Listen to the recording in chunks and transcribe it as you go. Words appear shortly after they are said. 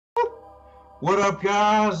What up,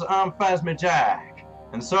 guys? I'm Phasma Jack,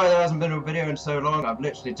 and sorry there hasn't been a video in so long. I've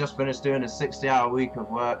literally just finished doing a 60-hour week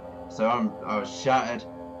of work, so I was shattered.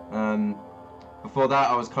 Before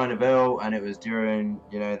that, I was kind of ill, and it was during,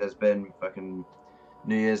 there's been fucking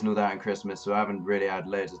New Year's and all that, and Christmas, so I haven't really had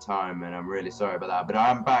loads of time, and I'm really sorry about that. But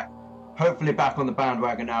I'm back, hopefully back on the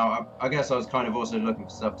bandwagon now. I guess I was kind of also looking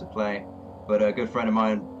for stuff to play, but a good friend of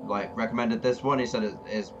mine recommended this one. He said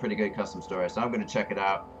it's a pretty good custom story, so I'm going to check it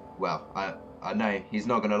out. Well, I know he's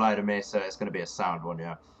not going to lie to me, so it's going to be a sound one,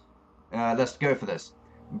 yeah. Let's go for this.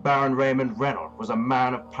 Baron Raymond Reynolds was a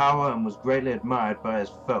man of power and was greatly admired by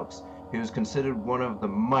his folks. He was considered one of the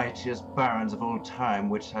mightiest barons of all time,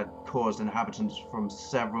 which had caused inhabitants from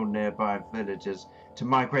several nearby villages to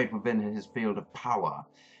migrate within his field of power.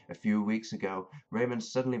 A few weeks ago, Raymond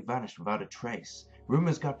suddenly vanished without a trace.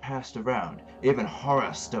 Rumors got passed around, even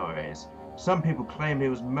horror stories. Some people claim he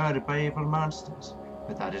was murdered by evil monsters.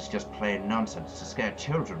 But that is just plain nonsense to scare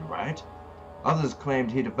children, right? Others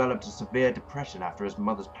claimed he developed a severe depression after his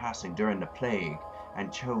mother's passing during the plague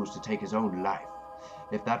and chose to take his own life.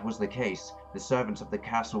 If that was the case, the servants of the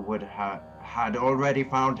castle would had already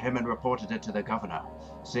found him and reported it to the governor.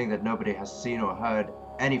 Seeing that nobody has seen or heard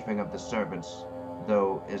anything of the servants,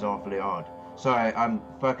 though, is awfully odd. Sorry, I'm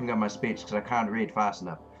fucking up my speech because I can't read fast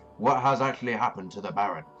enough. What has actually happened to the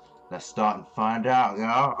Baron? Let's start and find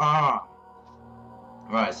out.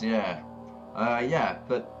 Right, so yeah,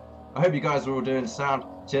 but I hope you guys are all doing sound.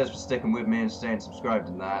 Cheers for sticking with me and staying subscribed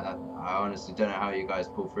and that. I honestly don't know how you guys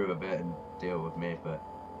pull through a bit and deal with me, but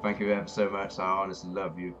thank you ever so much. I honestly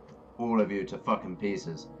love you, all of you, to fucking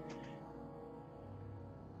pieces.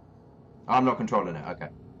 I'm not controlling it, okay.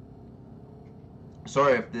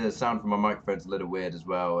 Sorry if the sound from my microphone's a little weird as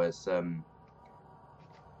well. It's been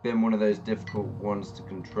one of those difficult ones to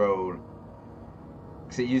control,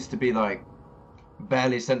 because it used to be like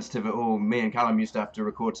barely sensitive at all. Me and Callum used to have to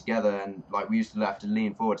record together, and we used to have to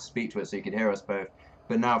lean forward to speak to it so you could hear us both.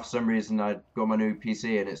 But now for some reason I got my new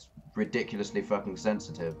PC and it's ridiculously fucking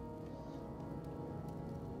sensitive.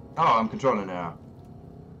 Oh, I'm controlling it now.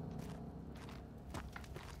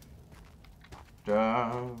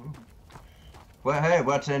 Well, hey,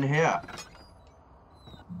 what's in here?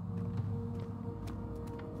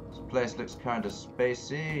 This place looks kind of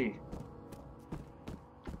spacey.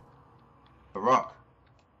 A rock.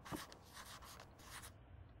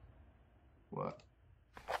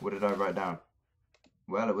 What did I write down?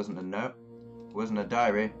 Well, it wasn't a note. It wasn't a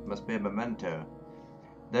diary. It must be a memento.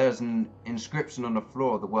 There's an inscription on the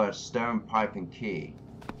floor, the words stone, pipe, and key.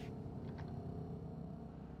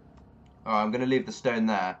 Oh, I'm going to leave the stone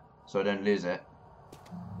there so I don't lose it.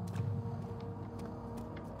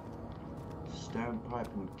 Stone, pipe,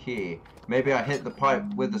 and key. Maybe I hit the pipe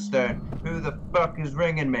with the stone. Who the fuck is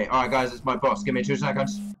ringing me? Alright guys, it's my boss. Give me 2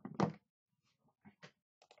 seconds.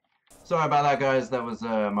 Sorry about that, guys. That was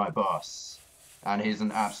my boss. And he's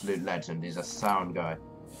an absolute legend. He's a sound guy.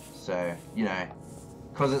 So,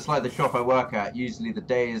 because it's like the shop I work at, usually the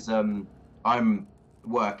days I'm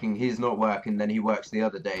working, he's not working, then he works the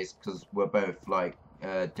other days, because we're both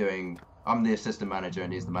I'm the assistant manager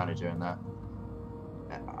and he's the manager and that.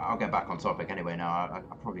 I'll get back on topic anyway now. I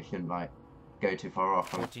probably shouldn't go too far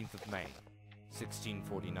off. 14th of May,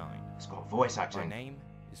 1649. It's got voice acting. My name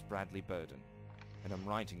is Bradley Burden, and I'm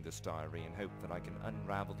writing this diary in hope that I can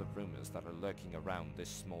unravel the rumors that are lurking around this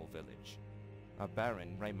small village. Our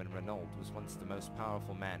Baron Raymond Reynolds was once the most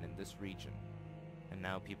powerful man in this region, and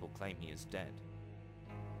now people claim he is dead.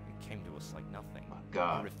 It came to us like nothing. Oh,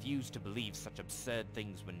 God. I refuse to believe such absurd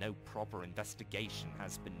things when no proper investigation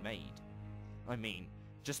has been made. I mean,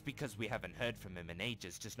 just because we haven't heard from him in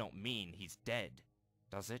ages does not mean he's dead,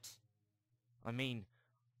 does it? I mean,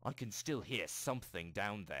 I can still hear something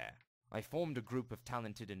down there. I formed a group of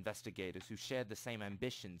talented investigators who share the same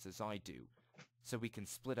ambitions as I do, so we can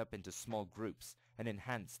split up into small groups and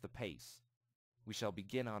enhance the pace. We shall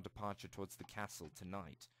begin our departure towards the castle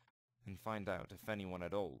tonight, and find out if anyone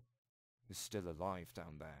at all is still alive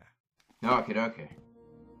down there. Okay.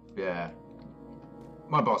 Yeah.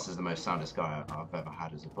 My boss is the most soundest guy I've ever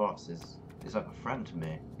had as a boss. He's like a friend to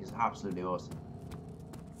me. He's absolutely awesome.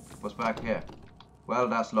 What's back here? Well,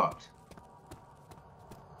 that's locked.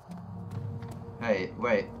 Hey,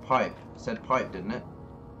 wait, pipe. It said pipe, didn't it?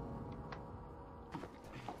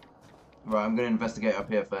 Right, I'm going to investigate up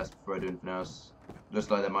here first before I do anything else. Looks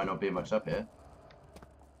like there might not be much up here.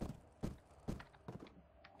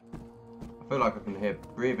 I feel like I can hear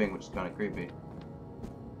breathing, which is kind of creepy.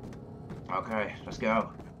 Okay, let's go.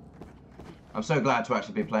 I'm so glad to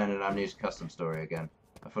actually be playing an Amnesia custom story again.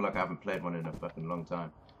 I feel like I haven't played one in a fucking long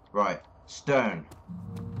time. Right, stone.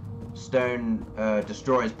 Stone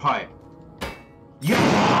destroys pipe.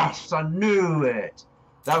 Yes! I knew it!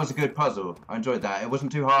 That was a good puzzle. I enjoyed that. It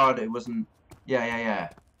wasn't too hard. It wasn't... Yeah.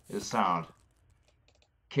 It was sound.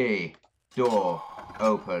 Key. Door.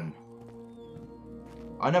 Open.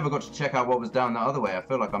 I never got to check out what was down the other way. I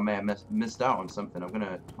feel like I may have missed out on something. I'm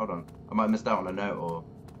gonna... Hold on. I might have missed out on a note or...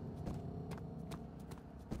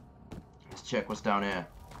 Let's check what's down here.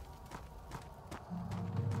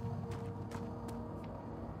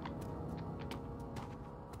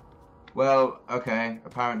 Well, okay.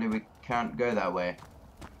 Apparently we can't go that way.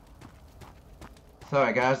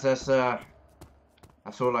 Sorry guys, that's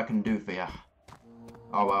all I can do for you.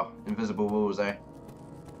 Oh well, invisible walls, eh?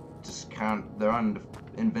 Just can't, they're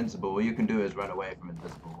invincible. All you can do is run away from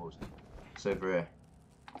invisible walls. It's over here.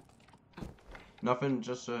 Nothing,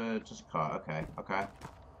 just a car, okay.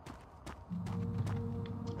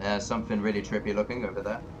 There's something really trippy looking over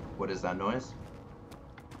there. What is that noise?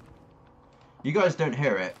 You guys don't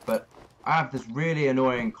hear it, but I have this really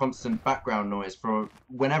annoying constant background noise for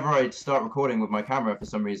whenever I start recording with my camera. For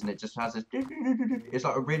some reason it just has this, it's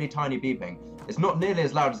like a really tiny beeping. It's not nearly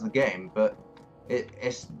as loud as the game, but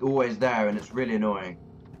it's always there and it's really annoying.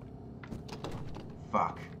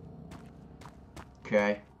 Fuck.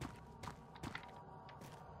 Okay.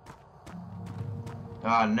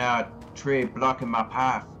 Ah, no, a tree blocking my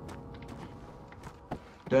path.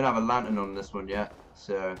 Don't have a lantern on this one yet,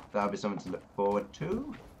 so that'll be something to look forward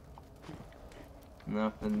to.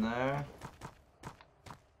 Nothing there.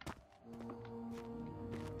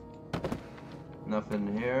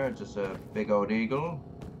 Nothing here, just a big old eagle.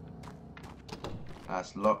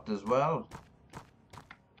 That's locked as well.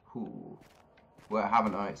 Ooh. Where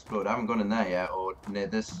haven't I explored? I haven't gone in there yet, or near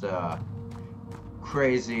this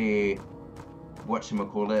crazy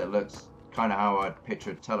whatchamacallit. It looks kind of how I'd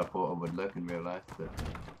picture a teleporter would look in real life, but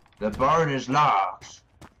the barn is locked.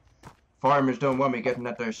 Farmers don't want me getting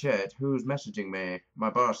at their shit. Who's messaging me?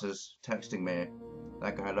 My boss is texting me.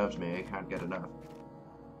 That guy loves me. He can't get enough.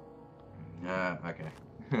 Okay.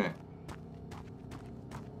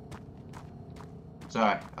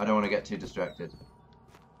 Sorry, I don't want to get too distracted.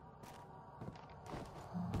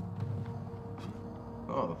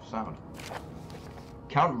 Oh, sound.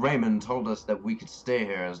 Count Raymond told us that we could stay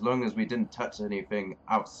here as long as we didn't touch anything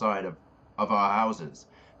outside of our houses.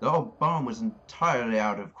 The old barn was entirely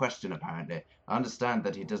out of question, apparently. I understand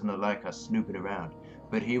that he does not like us snooping around,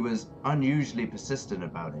 but he was unusually persistent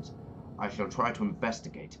about it. I shall try to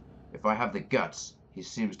investigate. If I have the guts, he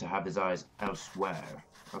seems to have his eyes elsewhere.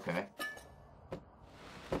 Okay.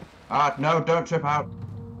 Ah, no, don't trip out.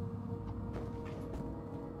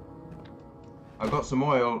 I've got some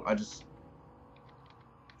oil, I just...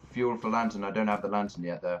 Fuel for lantern, I don't have the lantern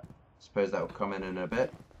yet though. Suppose that will come in a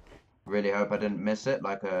bit. Really hope I didn't miss it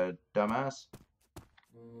like a dumbass.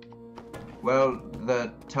 Well,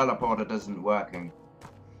 the teleporter isn't working.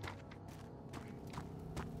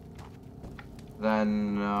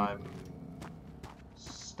 Then I'm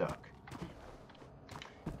stuck.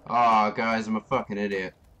 Ah, guys, I'm a fucking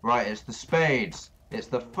idiot. Right, it's the spades. It's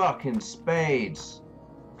the fucking spades.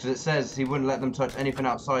 Because it says he wouldn't let them touch anything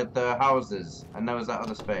outside their houses. And there was that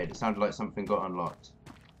other spade. It sounded like something got unlocked.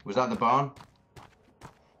 Was that the barn?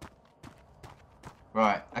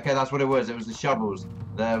 Right, okay, that's what it was. It was the shovels.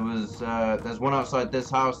 There was, there's one outside this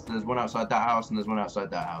house, there's one outside that house, and there's one outside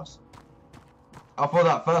that house. I thought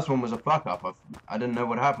that first one was a fuck-up. I didn't know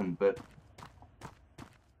what happened, but...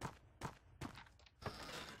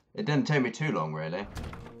 It didn't take me too long, really.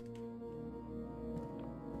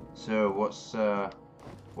 So, what's,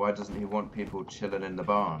 why doesn't he want people chilling in the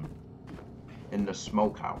barn? In the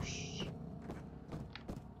smokehouse?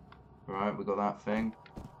 Right, we got that thing.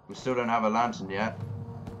 We still don't have a lantern yet.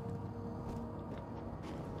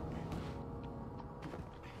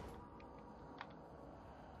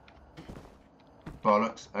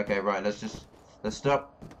 Bollocks. Okay, right, let's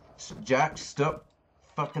stop. Jack, stop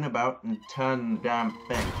fucking about and turn the damn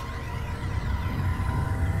thing.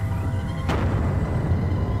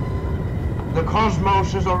 The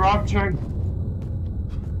cosmos is erupting.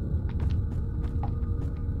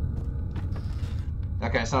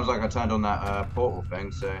 Okay, sounds like I turned on that portal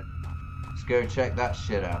thing, so let's go check that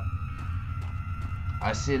shit out.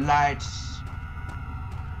 I see lights.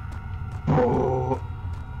 Oh.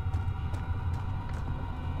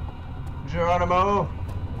 Geronimo.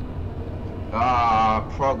 Ah,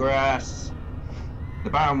 progress. The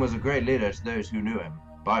Baron was a great leader to those who knew him.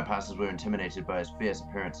 Bypassers were intimidated by his fierce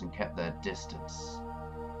appearance and kept their distance.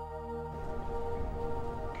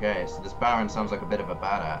 Okay, so this Baron sounds like a bit of a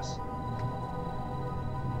badass.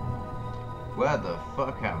 Where the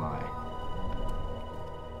fuck am I?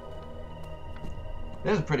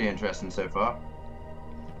 This is pretty interesting so far.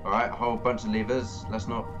 Alright, a whole bunch of levers. Let's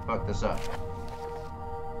not fuck this up.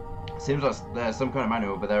 Seems like there's some kind of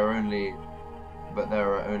manual, but there are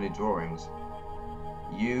only drawings.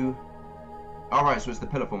 Alright, so it's the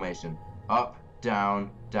pillar formation. Up, down,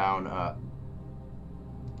 down, up.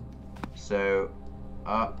 So,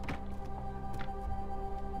 up,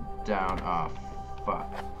 down,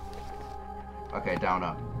 fuck. Okay, down,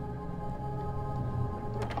 up.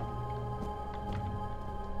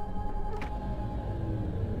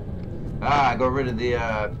 I got rid of the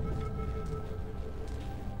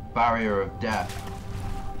barrier of death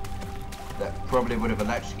that probably would have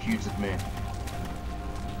electrocuted me.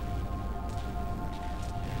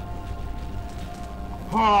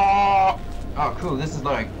 Oh, cool! This is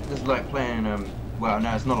like playing well,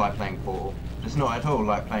 no, it's not like playing Portal. It's not at all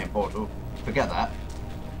like playing Portal. Forget that.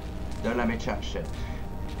 Don't let me chat shit.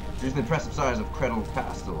 Use the impressive size of Credel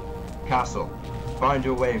Castle. Find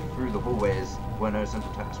your way through the hallways where no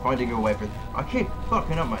central task. Finding your way through. I keep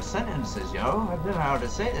fucking up my sentences, yo. I don't know how to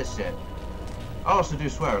say this shit. I also do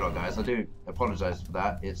swear a lot, guys. I do apologise for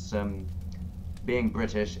that. It's being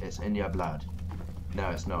British. It's in your blood. No,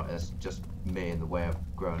 it's not. It's just me and the way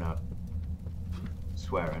I've grown up.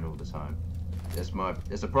 Swearing all the time.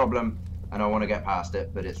 It's a problem, and I want to get past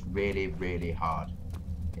it, but it's really, really hard.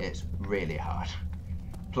 It's really hard.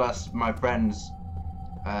 Plus, my friends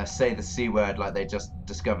say the C word like they just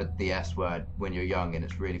discovered the S word when you're young, and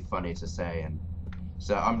it's really funny to say. And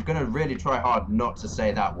so I'm gonna really try hard not to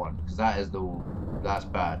say that one, because that's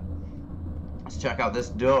bad. Let's check out this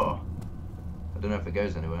door. I don't know if it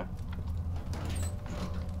goes anywhere.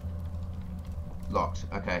 Locked.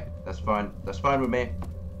 Okay, that's fine. That's fine with me.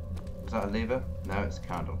 Is that a lever? No, it's a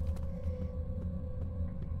candle.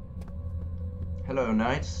 Hello,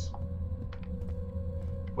 knights.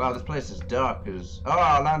 Wow, this place is dark as...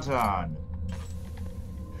 Oh, lantern!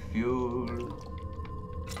 Fuel.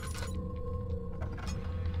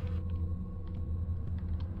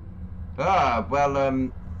 Ah,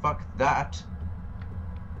 well, fuck that.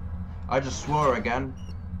 I just swore again.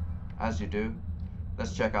 As you do.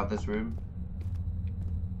 Let's check out this room.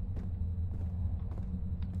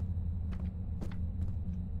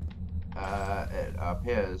 It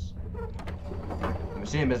appears the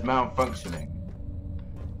machine is malfunctioning.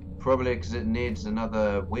 Probably because it needs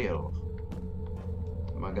another wheel.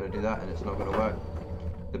 Am I going to do that and it's not going to work?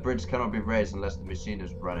 The bridge cannot be raised unless the machine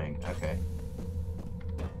is running. Okay.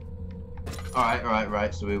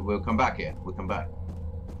 Alright. So we'll come back here. We'll come back.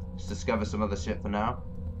 Let's discover some other shit for now.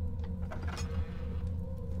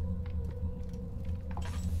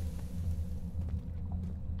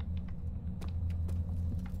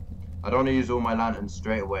 I don't want to use all my lanterns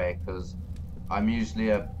straight away because I'm usually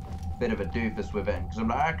a bit of a doofus with it. Because I'm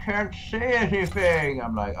like, I can't see anything.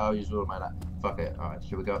 I'm like, I'll use all my lanterns. Fuck it. Alright,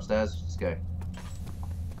 should we go upstairs? Let's go.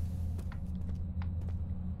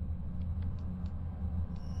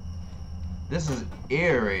 This is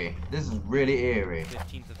eerie. This is really eerie.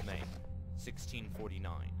 15th of May,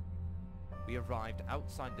 1649. We arrived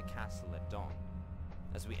outside the castle at dawn.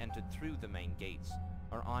 As we entered through the main gates,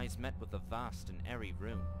 our eyes met with a vast and airy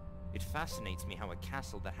room. It fascinates me how a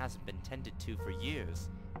castle that hasn't been tended to for years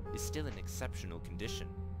is still in exceptional condition.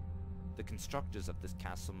 The constructors of this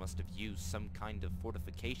castle must have used some kind of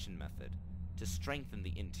fortification method to strengthen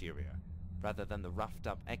the interior, rather than the roughed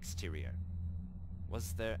up exterior.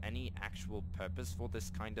 Was there any actual purpose for this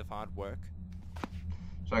kind of hard work?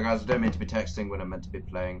 Sorry guys, I don't mean to be texting when I'm meant to be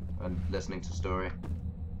playing and listening to story.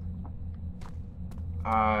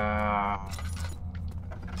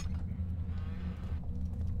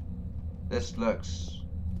 This looks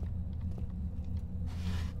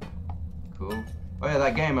cool. Oh yeah,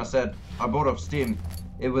 that game I said I bought off Steam.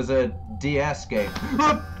 It was a DS game.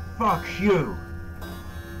 Fuck you!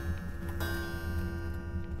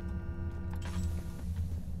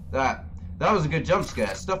 That was a good jump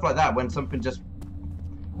scare. Stuff like that when something just...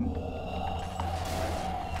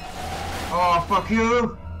 Oh, fuck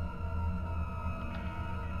you!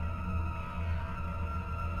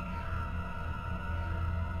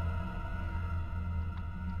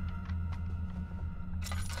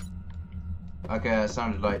 Okay, that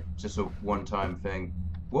sounded like just a one-time thing.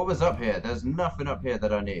 What was up here? There's nothing up here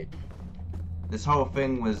that I need. This whole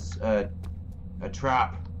thing was a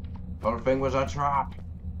trap. The whole thing was a trap.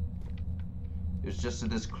 It was just so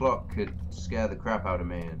this clock could scare the crap out of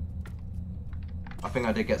me. And I think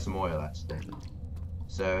I did get some oil actually.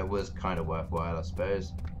 So it was kind of worthwhile, I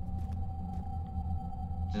suppose.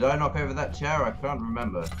 Did I knock over that chair? I can't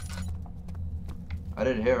remember. I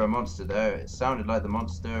did hear a monster though. It sounded like the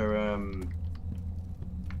monster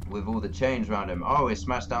with all the chains around him. Oh, he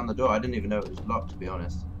smashed down the door. I didn't even know it was locked, to be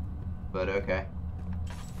honest. But okay.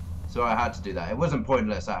 So I had to do that. It wasn't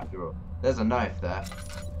pointless after all. There's a knife there.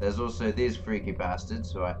 There's also these freaky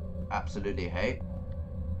bastards who I absolutely hate.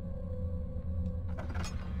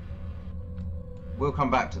 We'll come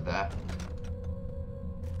back to that.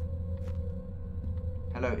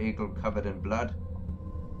 Hello, eagle covered in blood.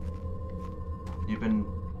 You've been...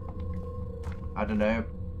 I don't know.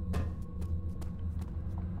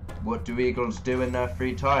 What do eagles do in their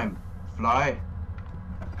free time? Fly?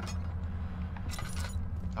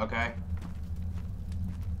 Okay.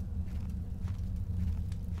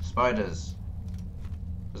 Spiders.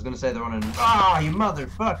 I was gonna say they're on an... Ah, you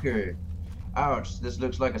motherfucker! Ouch, this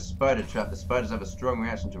looks like a spider trap. The spiders have a strong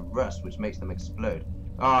reaction to rust, which makes them explode.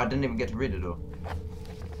 Ah, I didn't even get to read it all.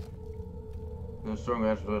 No strong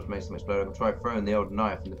reaction to rust makes them explode. I can try throwing the old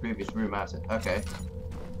knife in the previous room at it. Okay.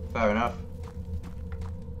 Fair enough.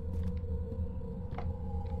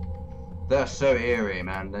 They're so eerie,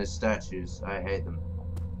 man. Those statues. I hate them.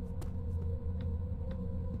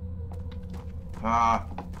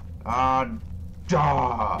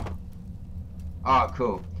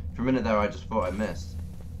 Cool. For a minute there, I just thought I missed.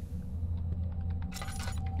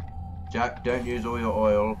 Jack, don't use all your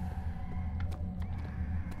oil.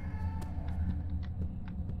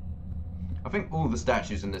 I think all the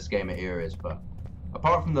statues in this game are eerie, but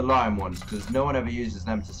apart from the lion ones, because no one ever uses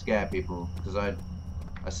them to scare people, because I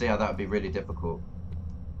see how that would be really difficult.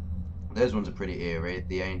 Those ones are pretty eerie,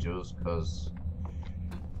 the angels, because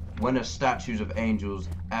when are statues of angels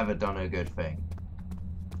ever done a good thing?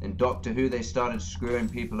 In Doctor Who, they started screwing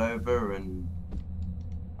people over and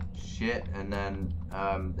shit, and then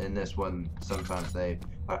in this one, sometimes they...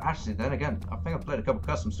 actually, then again, I think I've played a couple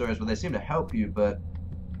custom stories where they seem to help you, but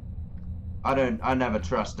I never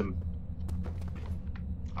trust them.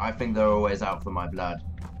 I think they're always out for my blood.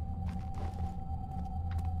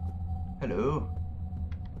 Hello.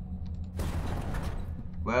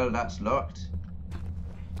 Well, that's locked.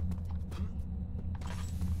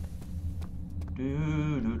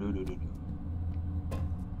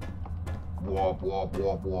 Warp, warp,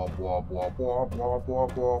 warp, warp, warp, warp, warp, warp,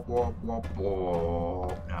 warp, warp, warp, warp,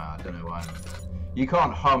 warp. Nah, I don't know why. You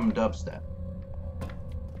can't hum dubstep.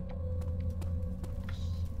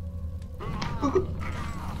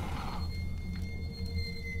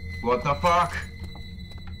 What the fuck?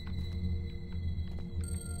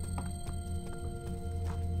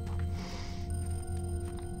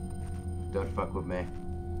 Don't fuck with me.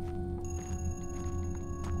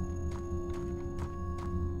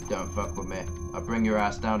 Don't fuck with me. I'll bring your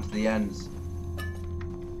ass down to the ends.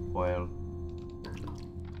 Oil.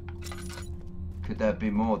 Could there be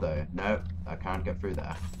more though? No, I can't get through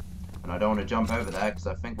there. And I don't want to jump over there because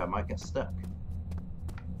I think I might get stuck.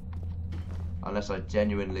 Unless I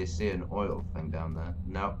genuinely see an oil thing down there.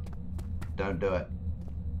 No, don't do it.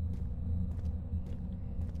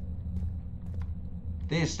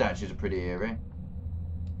 These statues are pretty eerie.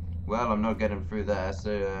 Well, I'm not getting through there,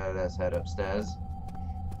 so let's head upstairs.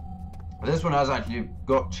 This one has actually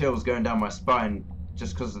got chills going down my spine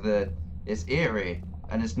just because of it's eerie,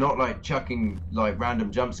 and it's not like chucking like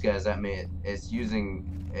random jump scares at me. It's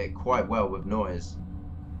using it quite well with noise.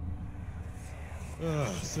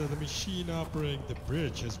 So the machine operating the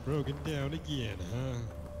bridge has broken down again, huh?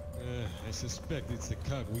 I suspect it's the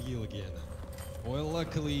cogwheel again. Well,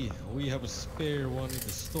 luckily, we have a spare one in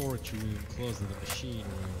the storage room close to the machine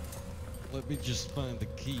room. Let me just find the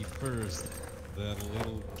key first. That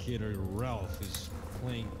little kidder Ralph is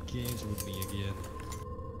playing games with me again.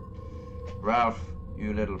 Ralph,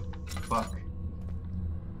 you little fuck.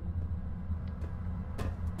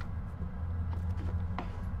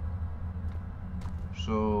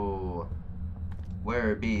 So,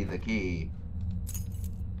 where be the key?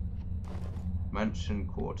 Mansion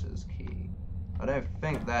quarters key. I don't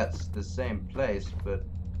think that's the same place, but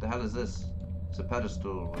the hell is this? It's a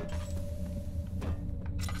pedestal with...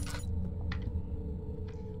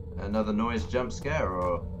 Another noise jump scare,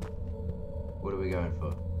 or what are we going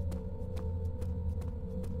for?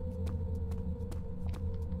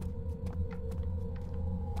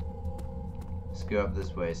 Let's go up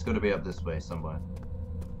this way. It's got to be up this way somewhere.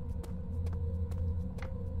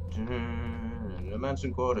 The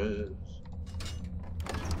mansion quarters.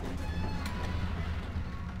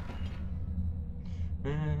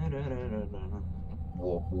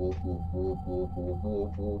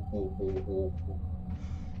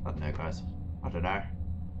 I don't know, guys. I don't know.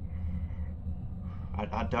 I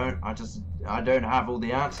don't have all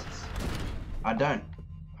the answers. I don't.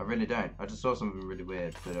 I really don't. I just saw something really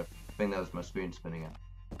weird, but I think that was my screen spinning out.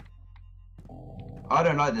 I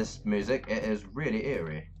don't like this music. It is really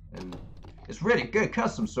eerie, and it's really good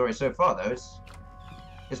custom story so far, though.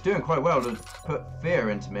 it's doing quite well to put fear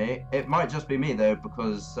into me. It might just be me though,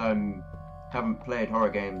 because I haven't played horror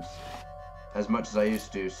games as much as I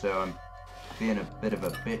used to, so I'm being a bit of a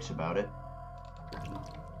bitch about it.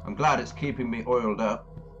 I'm glad it's keeping me oiled up.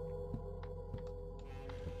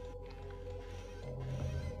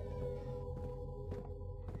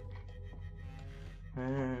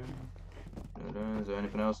 Is there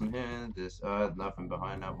anything else in here? This, nothing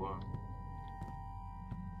behind that one.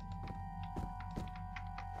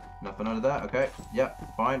 Nothing under that? Okay.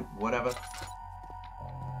 Yep, fine, whatever.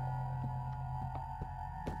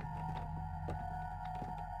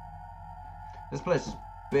 This place is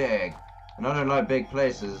big, and I don't like big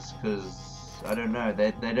places because, I don't know,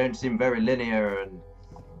 they don't seem very linear, and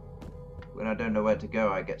when I don't know where to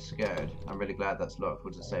go I get scared. I'm really glad that's locked.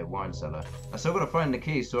 What does it say? Wine cellar. I still gotta find the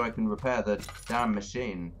key so I can repair the damn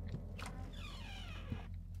machine.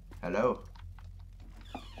 Hello?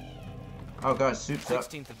 Oh guys, soup's up.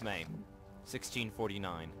 16th of May,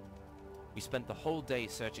 1649. We spent the whole day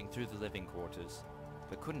searching through the living quarters,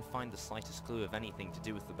 but couldn't find the slightest clue of anything to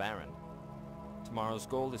do with the Baron. Tomorrow's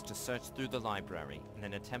goal is to search through the library in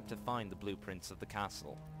an attempt to find the blueprints of the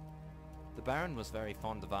castle. The Baron was very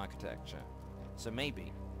fond of architecture, so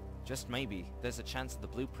maybe, just maybe, there's a chance of the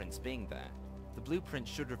blueprints being there. The blueprints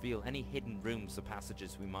should reveal any hidden rooms or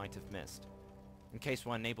passages we might have missed. In case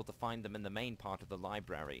we're unable to find them in the main part of the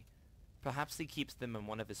library, perhaps he keeps them in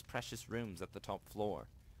one of his precious rooms at the top floor.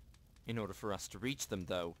 In order for us to reach them,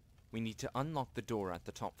 though, we need to unlock the door at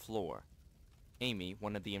the top floor. Amy,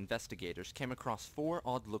 one of the investigators, came across 4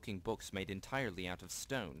 odd-looking books made entirely out of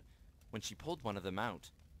stone. When she pulled one of them out,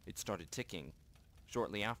 it started ticking.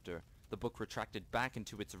 Shortly after, the book retracted back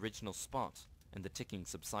into its original spot, and the ticking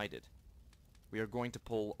subsided. We are going to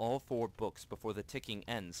pull all 4 books before the ticking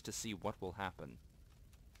ends to see what will happen.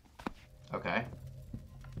 Okay.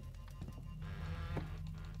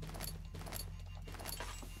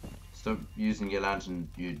 Stop using your lantern,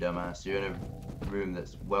 you dumbass. You're in a room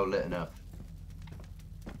that's well lit enough.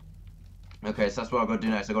 Okay, so that's what I've got to do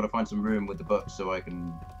next. I've got to find some room with the books so I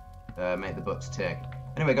can make the books tick.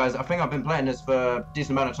 Anyway, guys, I think I've been playing this for a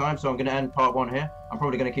decent amount of time, so I'm going to end part 1 here. I'm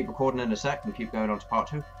probably going to keep recording in a sec and keep going on to part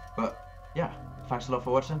 2. But, yeah, thanks a lot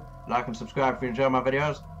for watching. Like and subscribe if you enjoy my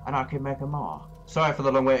videos, and I'll keep making more. Sorry for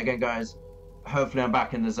the long wait again, guys. Hopefully I'm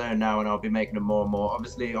back in the zone now, and I'll be making them more and more.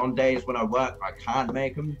 Obviously, on days when I work, I can't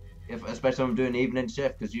make them, especially if I'm doing the evening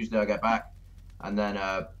shift, because usually I get back. And then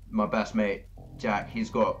my best mate, Jack,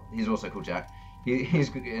 he's also called Jack. He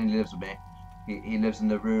lives with me. He lives in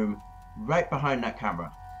the room right behind that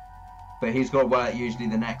camera. But he's got work usually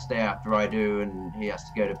the next day after I do, and he has to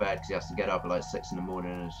go to bed because he has to get up at like 6 in the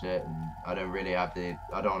morning and shit. And I don't really have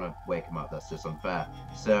I don't want to wake him up. That's just unfair.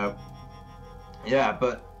 So yeah,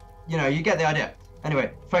 but you know, you get the idea.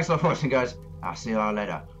 Anyway, thanks a lot for watching, guys. I'll see you all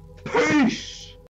later. Peace.